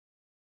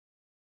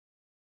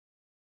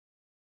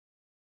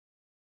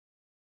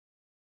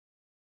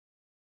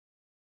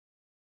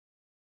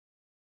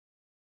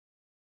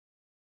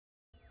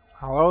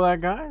Hello there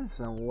guys,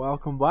 and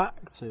welcome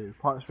back to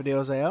Points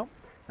Videos AL.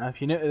 Now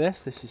if you're new to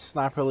this is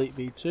Sniper Elite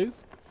V2,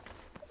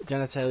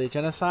 Genitalia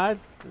Genocide,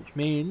 which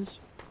means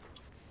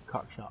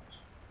cock shots.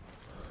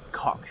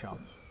 Cock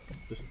shots.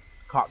 Just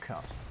cock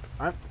shots.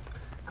 Right?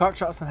 Cock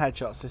shots and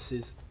headshots,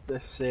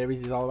 this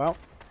series is all about.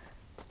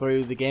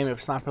 Through the game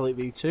of Sniper Elite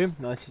V2.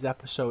 Now this is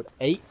episode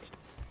 8.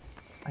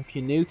 If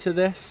you're new to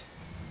this,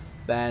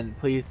 then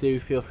please do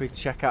feel free to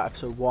check out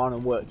episode 1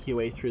 and work your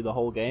way through the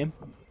whole game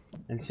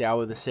and see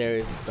how the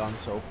series has gone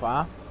so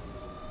far.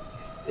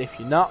 If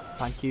you're not,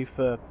 if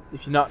you're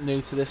not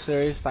new to this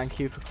series, thank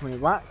you for coming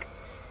back.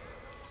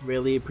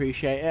 Really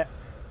appreciate it.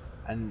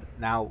 And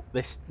now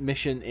this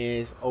mission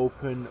is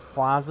Open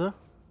Plaza.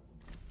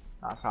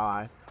 That's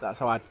how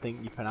I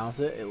think you pronounce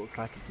it. It looks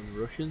like it's in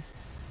Russian.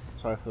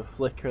 Sorry for the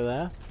flicker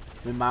there.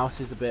 My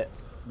mouse is a bit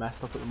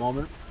messed up at the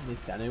moment. I need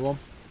to get a new one.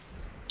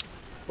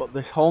 But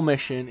this whole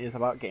mission is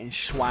about getting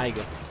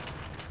Schweiger.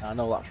 I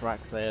know that's right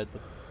because I heard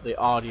the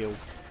audible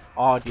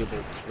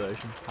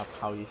version of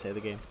how you say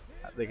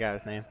the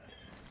guy's name.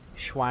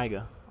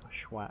 Schweiger.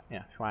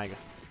 Yeah, Schweiger.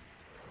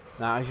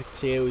 Now as you can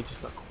see, we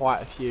just got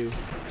quite a few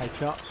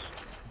headshots.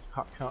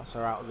 Cock shots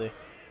are out of the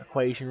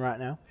equation right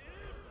now.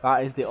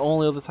 That is the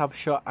only other type of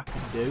shot I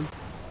can do.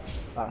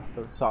 That's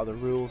the sort of the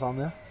rules on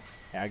there.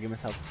 Yeah, I give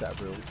myself a set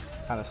of rules.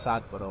 Kind of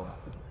sad, but oh well.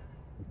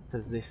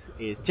 Because this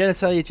is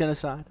Genitalia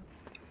Genocide.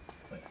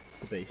 But yeah,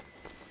 it's a beast.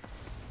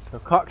 So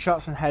cock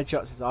shots and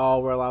headshots is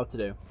all we're allowed to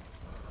do.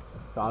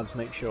 So I'll just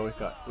make sure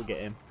we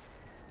get him.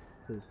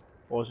 Because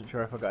I wasn't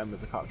sure if I got him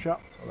with the cock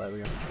shot. So there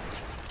we go.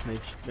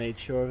 Made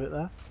sure of it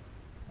there.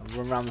 I'll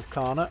run around this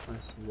corner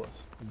and see what's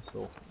in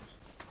store for us.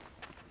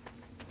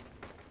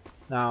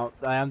 Now,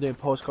 I am doing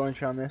post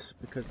commentary on this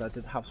because I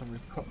did have some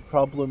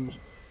problems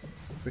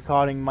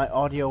recording my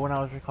audio when I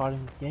was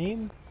recording the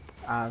game.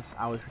 As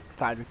I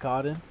started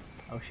recording.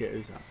 Oh shit,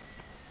 who's that?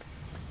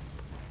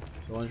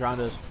 Someone's around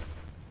us.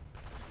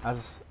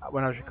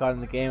 When I was recording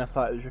the game, I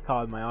thought it was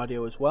recording my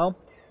audio as well.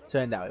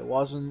 Turned out it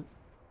wasn't.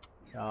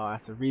 So I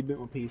had to reboot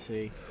my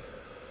PC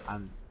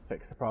and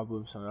fix the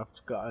problem. So I've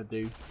just got to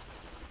do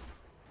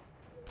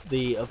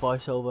the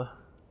voiceover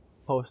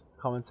post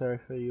commentary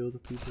for you other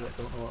people that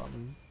don't know what that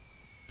means.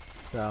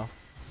 So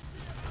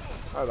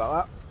sorry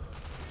about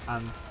that,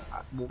 and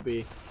that won't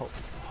be,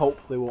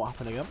 hopefully won't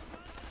happen again.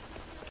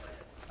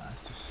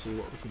 Let's just see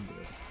what we can do.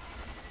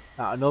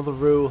 Now another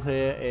rule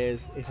here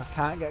is if I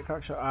can't get a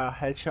cock shot or a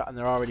headshot and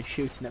they're already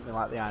shooting at me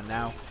like they are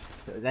now,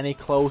 if there's any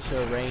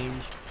closer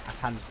range, I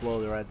can just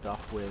blow their heads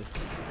off with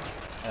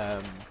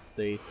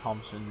the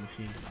Thompson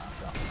machine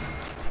gun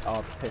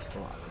or the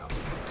pistol I've got.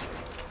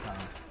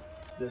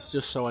 It's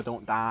just so I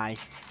don't die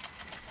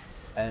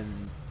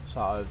and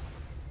sort of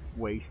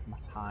waste my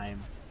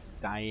time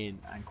dying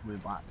and coming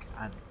back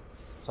and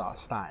sort of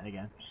starting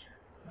again.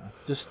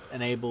 Just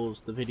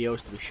enables the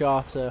videos to be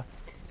shorter,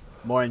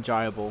 more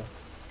enjoyable,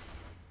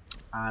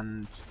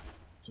 and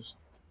just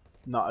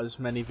not as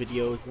many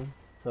videos.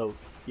 So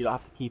you don't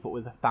have to keep up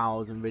with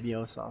 1,000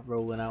 videos sort of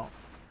rolling out,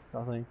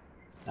 sort of thing.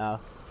 Now,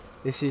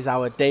 this is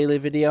our daily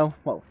video.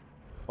 Well,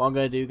 what I'm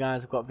going to do,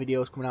 guys, I've got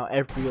videos coming out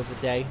every other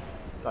day.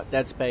 Got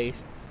Dead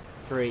Space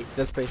 3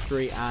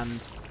 and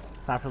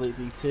Sniper Elite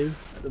V2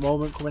 at the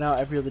moment coming out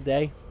every other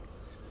day.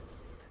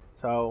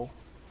 So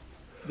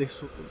this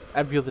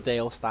every other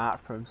day will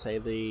start from say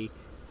the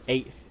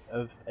 8th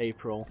of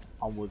April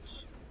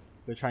onwards.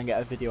 We'll try and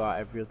get a video out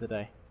every other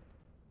day.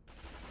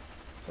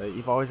 So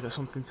you've always got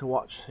something to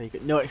watch. So you've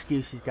got no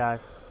excuses,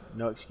 guys.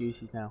 No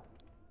excuses now.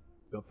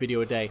 You've got a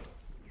video a day.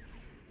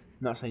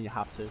 I'm not saying you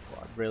have to,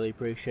 but I'd really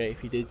appreciate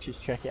if you did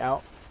just check it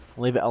out.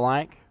 Leave it a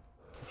like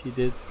if you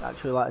did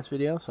actually like this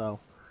video. So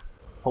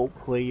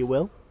hopefully you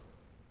will.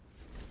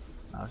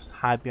 I'll just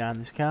hide behind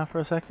this car for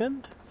a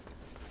second.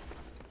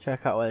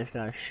 Check out where this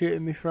guy's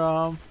shooting me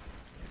from.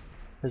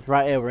 Because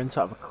right here we're in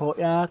sort of a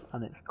courtyard,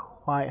 and it's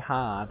quite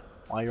hard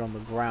while you're on the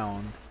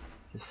ground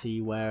to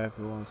see where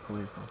everyone's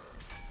coming from.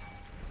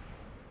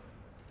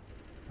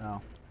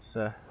 Now,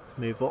 let's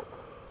move up.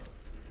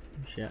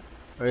 Oh, shit.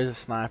 There is a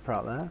sniper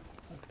out there.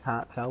 I just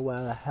can't tell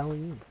where the hell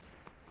he is.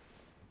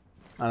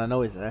 And I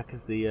know he's there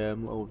because the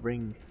little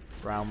ring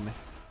around me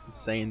is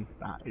saying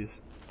that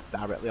is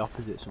directly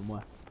opposite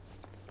somewhere.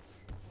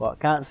 But I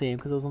can't see him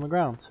because I was on the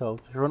ground. So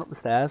just run up the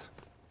stairs.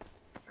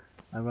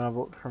 I'm going to have a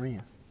look from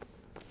here.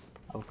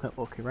 Have a quick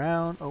look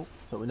around. Oh,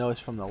 so we know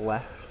it's from the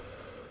left.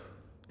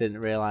 Didn't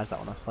realise that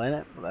when I was playing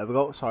it. But there we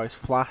go. Saw his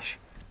flash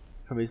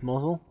from his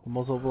muzzle. The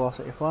muzzle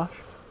velocity flash.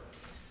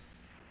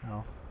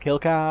 Oh, kill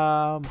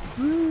cam.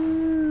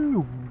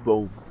 Woo!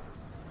 Boom.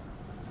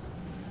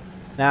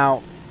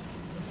 Now,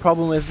 the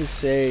problem with this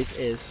series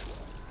is,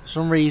 for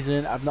some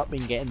reason, I've not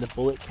been getting the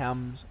bullet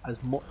cams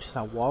as much as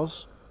I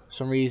was. For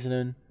some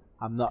reason,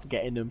 I'm not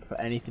getting them for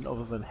anything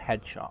other than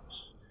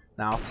headshots.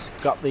 Now,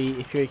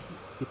 if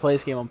you play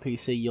this game on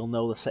PC, you'll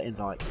know the settings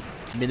are like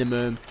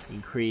minimum,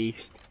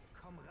 increased,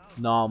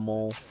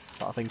 normal,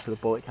 sort of thing for the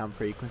bullet cam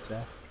frequency.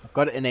 I've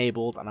got it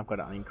enabled and I've got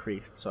it on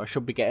increased, so I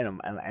should be getting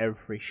them in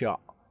every shot.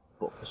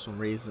 But for some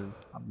reason,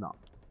 I'm not.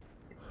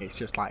 It's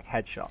just like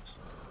headshots.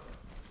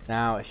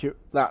 Now, if you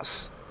don't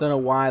know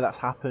why that's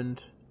happened,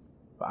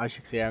 but as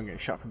you can see, I'm getting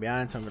shot from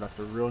behind, so I'm gonna have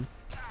to run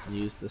and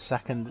use the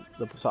sort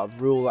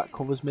of rule that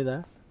covers me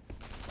there.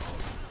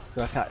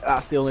 So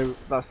that's the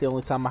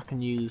only time I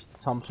can use the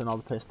Thompson or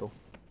the pistol,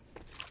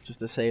 just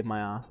to save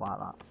my ass like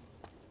that.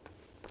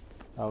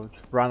 I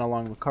just ran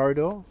along the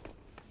corridor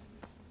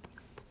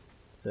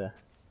to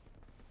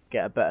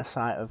get a better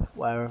sight of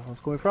where I was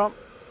coming from.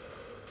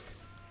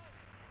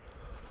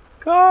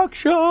 Cock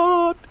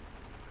shot!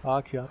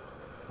 Cock shot.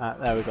 Right,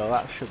 there we go,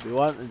 that should be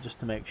one, and just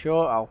to make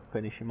sure, I'll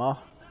finish him off.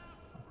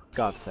 For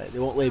God's sake, they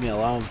won't leave me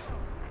alone.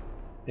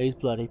 These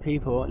bloody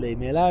people won't leave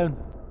me alone.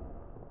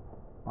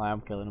 Well, I am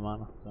killing them,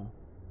 aren't I? So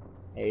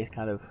it is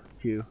kind of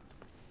few.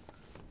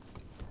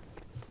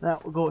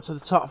 Now we'll go up to the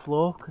top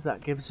floor, because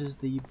that gives us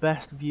the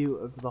best view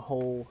of the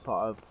whole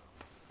sort of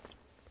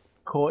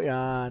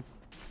courtyard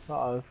sort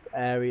of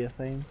area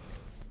thing.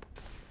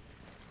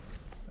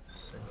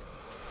 Let's see.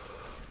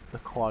 The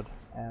quad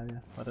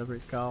area, whatever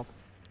it's called.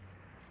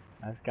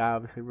 There's a guy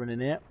obviously running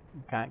it.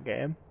 You can't get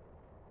him.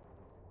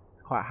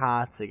 It's quite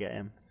hard to get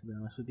him, to be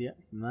honest with you,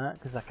 from that,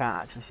 because I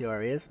can't actually see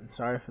where he is. And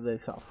sorry for the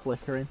sort of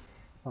flickering.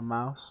 It's my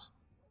mouse.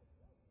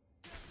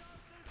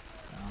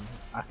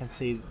 I can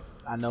see.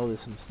 I know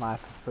there's some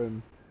sniper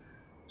from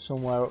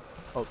somewhere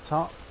up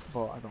top,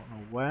 but I don't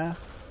know where.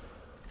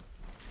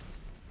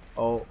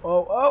 Oh!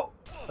 Oh!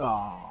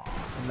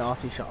 It's a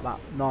naughty shot. That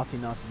naughty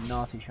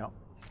shot.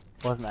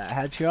 Wasn't it a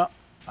headshot?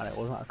 And it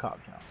wasn't a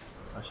cock shot.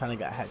 I was trying to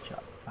get a headshot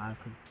at the time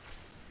because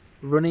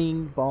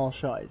running ball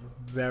shot is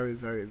very,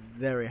 very,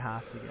 very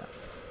hard to get.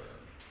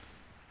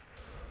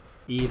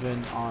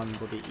 Even on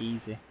bloody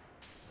easy.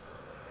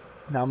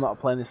 Now I'm not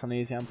playing this on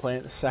easy. I'm playing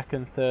it the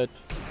second, third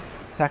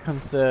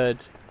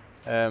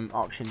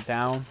option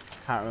down.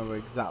 Can't remember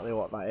exactly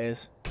what that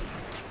is,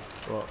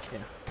 but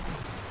yeah.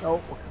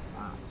 Oh, look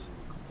at that!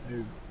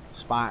 Ooh,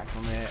 sparked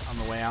on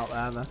the way out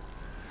there. Then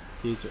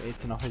dude's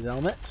hitting off his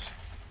helmet,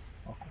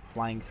 or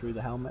flying through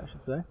the helmet, I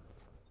should say.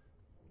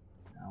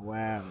 Now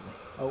where are we?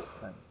 Oh,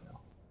 there we go.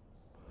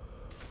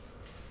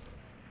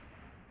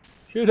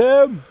 Shoot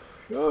him!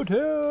 Shoot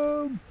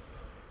him!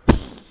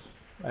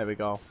 There we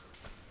go.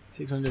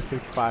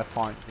 655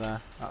 points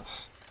there.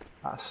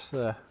 That's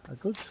a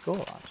good score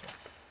actually.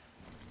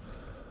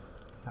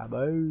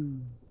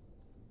 Kaboom!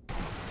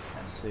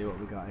 Let's see what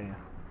we got here.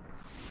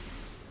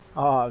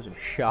 Oh, that was a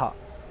shot.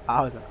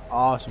 That was an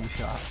awesome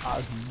shot. That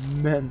was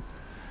mint.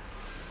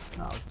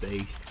 That was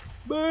beast.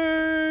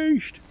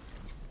 Beast!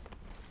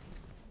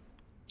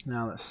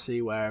 Now let's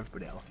see where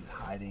everybody else is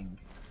hiding.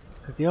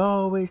 Because they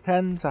always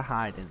tend to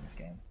hide in this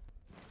game.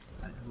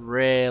 And it's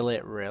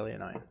really, really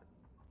annoying.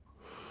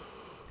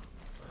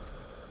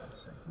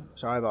 Let's see.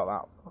 Sorry about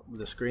that with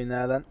the screen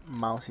there then.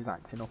 Mouse is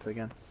acting up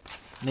again.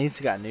 I need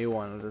to get a new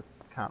one. I just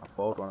can't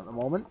afford one at the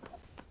moment.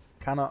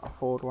 Cannot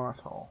afford one at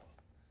all.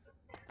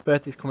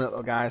 Birthday's coming up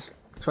though, guys.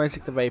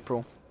 26th of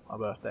April, my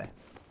birthday.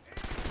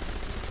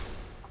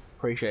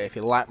 Appreciate it if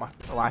you like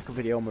a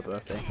video on my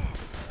birthday.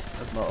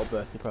 As my little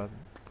birthday present.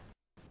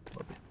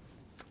 Love you.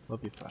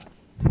 Love you for that.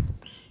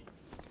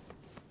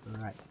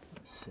 Right,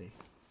 let's see.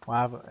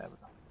 There we go.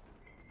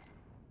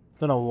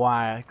 Don't know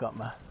why I got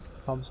my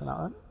Thompson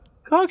out then.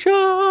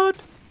 Cockshot!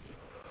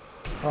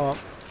 Oh,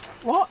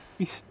 what?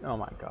 Oh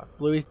my god.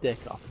 Blew his dick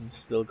off and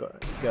still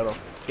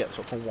gets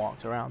up and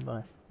walks around,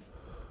 doesn't he?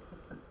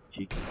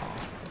 Cheeky ball.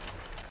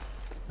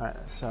 Right,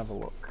 let's have a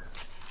look.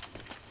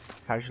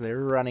 Casually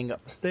running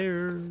up the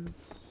stairs.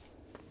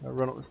 I'll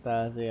run up the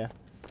stairs here.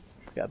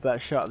 Just to get a better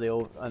shot of the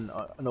an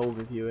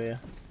overview here,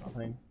 I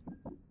think.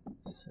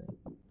 Let's see.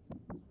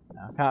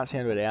 Now, I can't see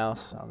anybody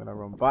else, so I'm going to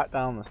run back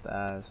down the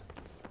stairs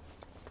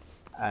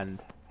and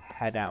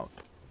head out,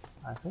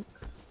 I think.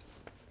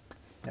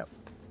 Yep,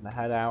 I'm going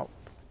to head out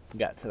and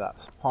get to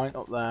that point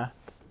up there.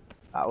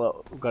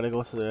 We've got to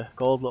go to the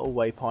gold little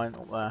waypoint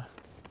up there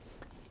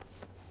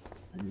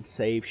and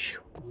save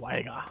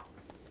Schweiger.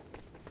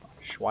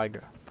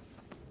 Schweiger.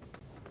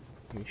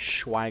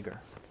 Schweiger.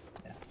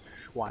 Yeah,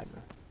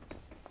 Schweiger.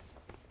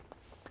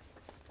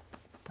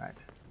 Right.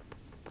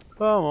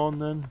 Come on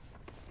then.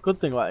 Good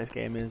thing about this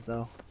game is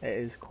though, it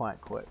is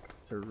quite quick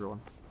to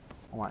run.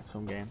 Unlike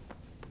some games.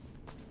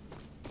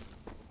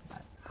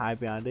 Right. Hide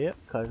behind here,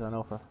 because I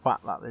know for a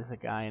fact that there's a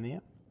guy in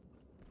here.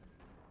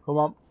 Come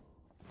on.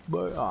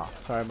 Oh,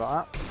 sorry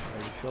about that.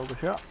 There's a shoulder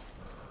shot.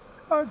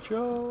 Good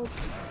job.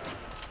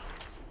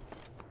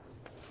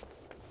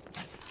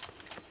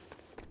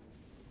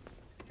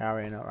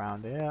 Carrying it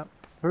around here.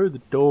 Through the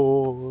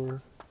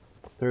door.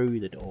 Through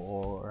the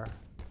door.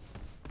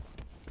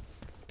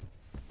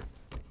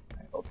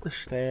 Right, up the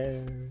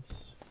stairs.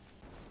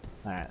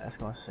 Alright, let's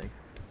go see.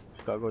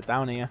 Just gotta go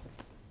down here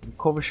and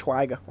cover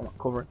Schweiger. I'm not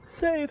covering.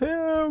 Save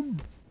him!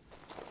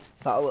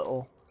 That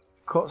little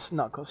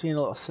not cutscene, a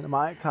little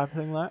cinematic type of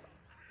thing there.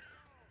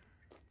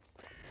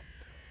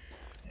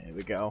 Here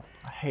we go.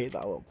 I hate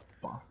that little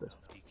bastard.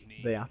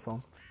 The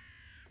Atom.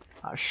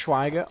 That's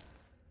Schweiger.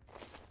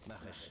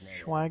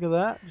 Schweiger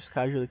there, just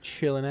casually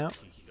chilling out.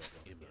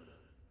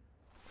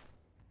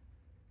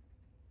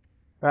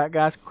 Right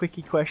guys,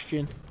 quickie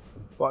question.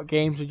 What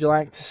games would you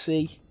like to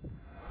see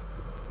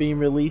being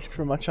released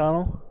from my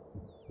channel?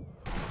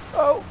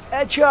 Oh,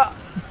 headshot!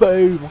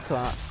 Boom! Look at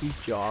that. His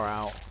jaw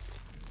out.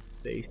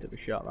 Beast of a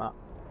shot, that.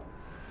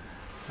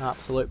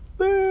 Absolute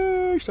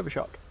beast of a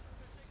shot.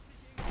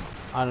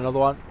 And another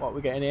one. What are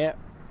we getting here?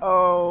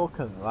 Oh, look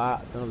at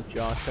that. Another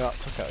jaw shot.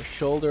 Took out his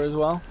shoulder as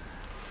well.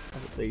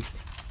 Look at beast.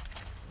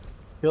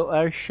 Look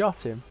there, he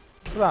shot him.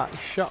 Look at that,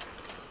 he shot.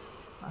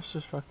 That's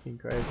just fucking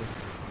crazy.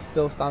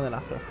 Still standing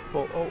after a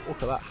full. Oh,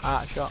 look at that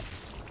heart shot.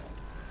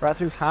 Right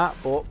through his heart,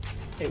 but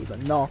it was a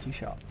naughty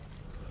shot.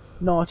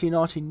 Naughty,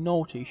 naughty,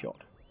 naughty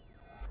shot.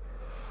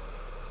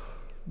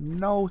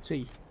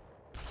 Naughty.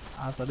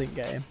 As I didn't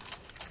get him.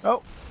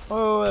 Oh,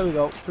 oh, there we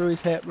go. Through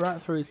his hip, right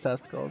through his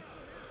testicles.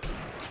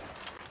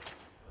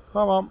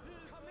 Come on.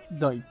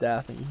 Don't you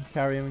dare think you can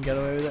carry him and get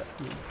away with it.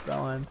 You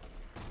fell in.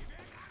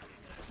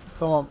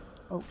 Come on.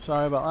 Oh,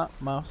 sorry about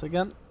that. Mouse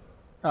again.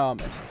 Oh, I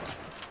missed.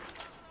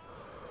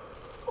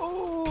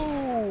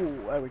 Oh,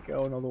 there we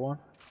go. Another one.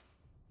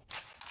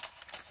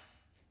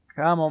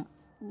 Come on.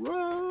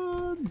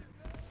 Run!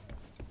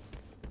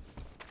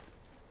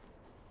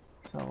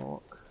 Let's have a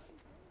look.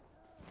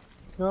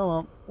 Come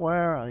on.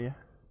 Where are you?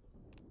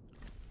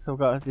 So I've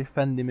got to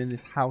defend him in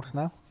this house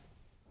now.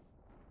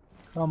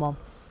 Come on.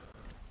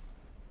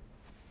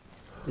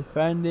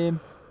 Defend him.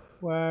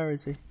 Where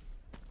is he?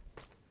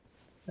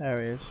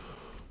 There he is.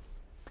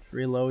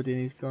 Reloading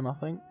his gun, I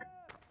think.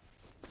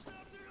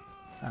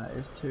 It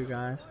is two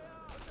guys.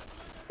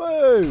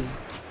 Boom!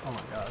 Oh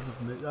my god,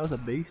 that was a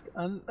beast.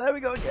 And there we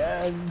go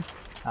again.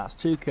 That's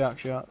two cock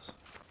shots.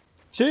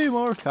 Two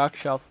more cock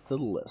shots to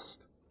the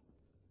list.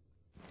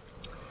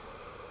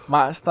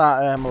 Might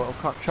start a little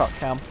cock shot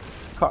counter.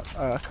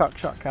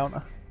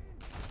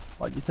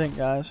 What do you think,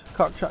 guys?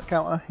 Cock shot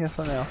counter? Yes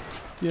or no?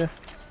 Yeah.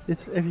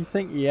 If you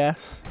think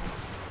yes,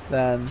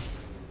 then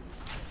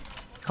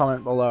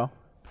comment below.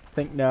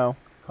 Think no,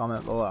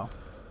 comment below.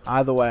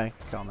 Either way,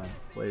 comment,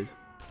 please.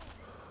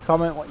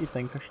 Comment what you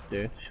think I should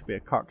do. There should be a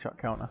cock shot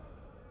counter.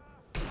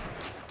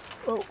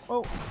 Oh,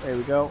 oh, there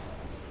we go.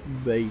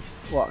 Beast.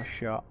 What a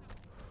shot.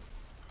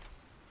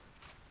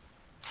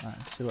 Right,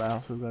 let's see what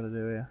else we've got to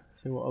do here.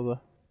 See what other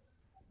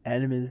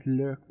enemies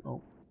lurk.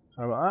 Oh,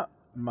 sorry about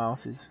that.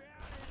 Mouse is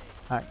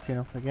acting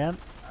up again,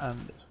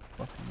 and it's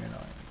fucking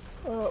annoying.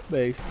 Oh,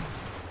 beast.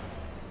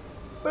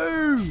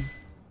 Boom!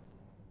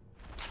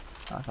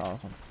 That's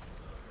awesome.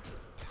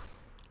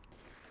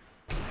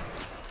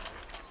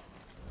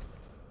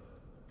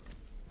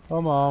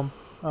 Come on.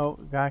 Oh,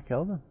 the guy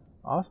killed him.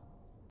 Awesome.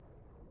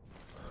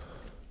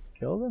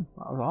 Killed him.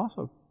 That was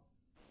awesome.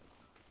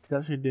 He's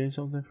actually doing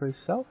something for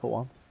himself for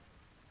one.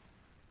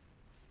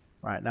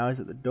 Right, now he's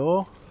at the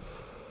door.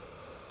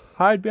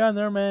 Hide behind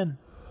there, man.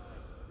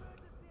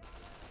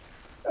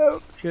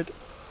 Oh, shit.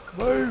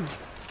 Kaboom!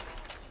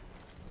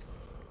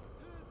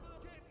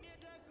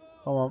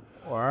 Come on.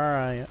 Where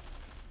are you?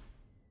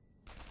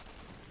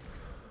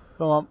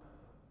 Come on.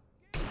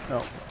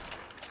 No.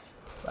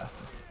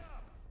 Bastard.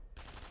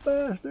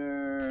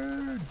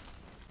 Bastard!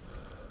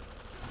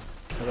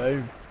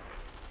 Hello.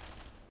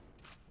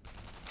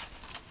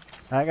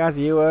 Alright guys, are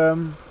you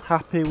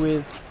happy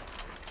with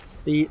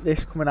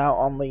this coming out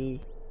on the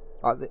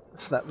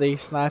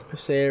Sniper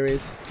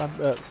series,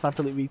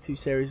 Sniper Elite V2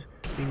 series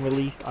being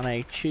released on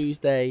a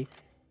Tuesday,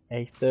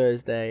 a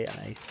Thursday and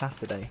a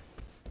Saturday.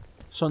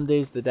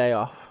 Sunday's the day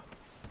off,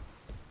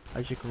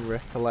 as you can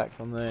recollect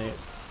on the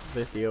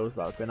videos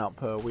that have been out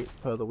per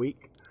the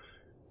week.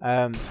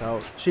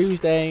 So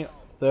Tuesday,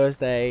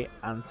 Thursday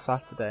and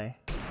Saturday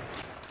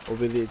will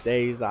be the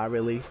days that I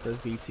release the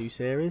V2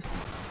 series,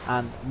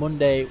 and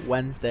Monday,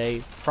 Wednesday,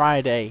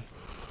 Friday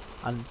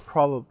and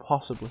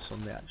possibly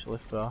Sunday actually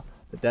for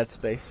the Dead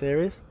Space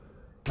series.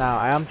 Now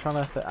I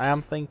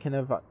am thinking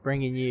of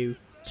bringing you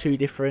 2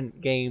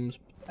 different games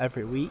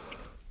every week,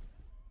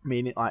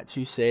 meaning like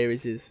 2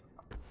 series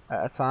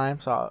at a time.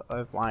 So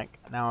I've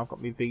now I've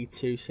got my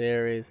V2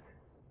 series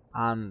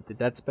and the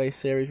Dead Space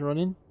series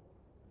running.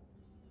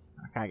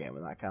 I can't get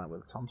with that, can I,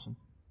 with Thompson?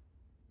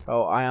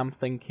 So I am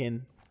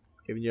thinking,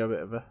 giving you a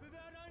bit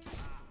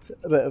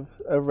of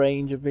a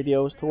range of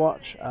videos to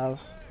watch,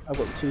 as I've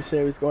got the 2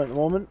 series going at the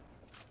moment.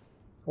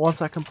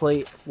 Once I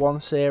complete one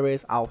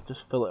series, I'll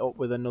just fill it up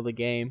with another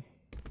game.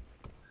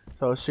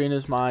 So as soon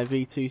as my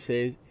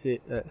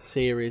V2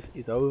 series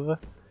is over,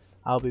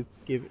 I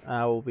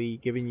will be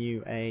giving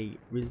you a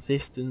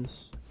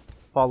Resistance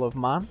Fall of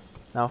Man.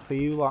 Now, for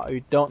you who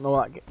don't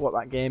know what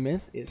that game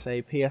is, it's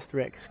a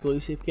PS3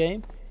 exclusive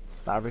game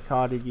that I've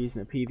recorded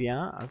using a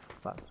PVR, as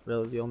that's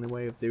really the only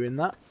way of doing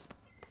that.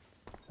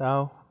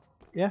 So,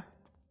 yeah,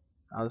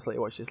 I'll just let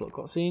you watch this little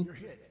cutscene. You're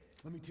hit.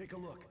 Let me take a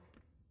look.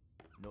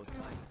 No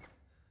time.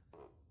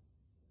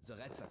 The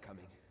rats are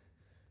coming.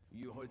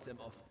 You hold them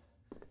off.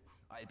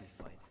 I'll be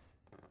fine.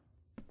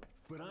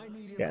 But I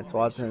need getting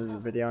towards the end of the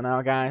video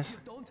now, guys.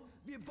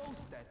 We're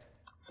both dead.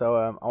 So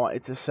I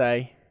wanted to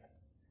say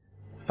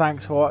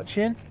thanks for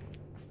watching.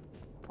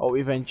 Hope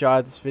you've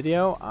enjoyed this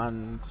video,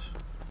 and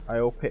I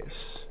hope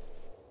it's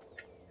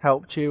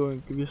helped you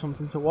and give you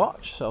something to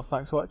watch. So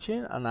thanks for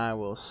watching, and I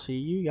will see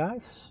you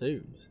guys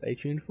soon. Stay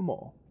tuned for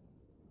more.